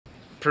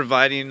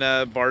providing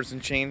bars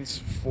and chains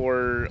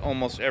for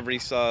almost every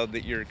saw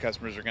that your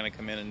customers are going to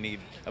come in and need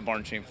a bar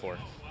and chain for.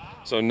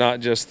 So not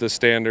just the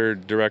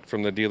standard direct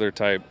from the dealer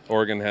type.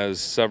 Oregon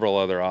has several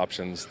other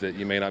options that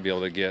you may not be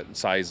able to get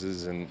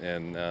sizes and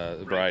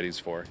varieties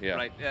for. Yeah.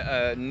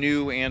 Right.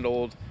 New and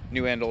old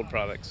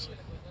products.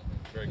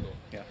 Very cool.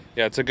 Yeah.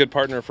 Yeah, it's a good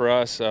partner for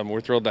us.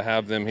 We're thrilled to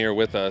have them here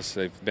with us.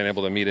 They've been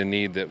able to meet a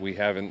need that we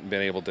haven't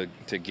been able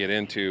to get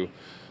into,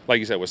 like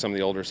you said, with some of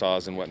the older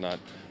saws and whatnot.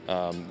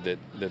 That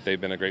they've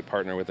been a great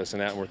partner with us in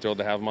that, and we're thrilled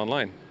to have them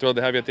online. Thrilled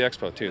to have you at the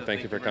expo too.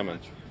 Thank you for coming.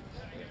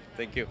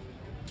 Thank you.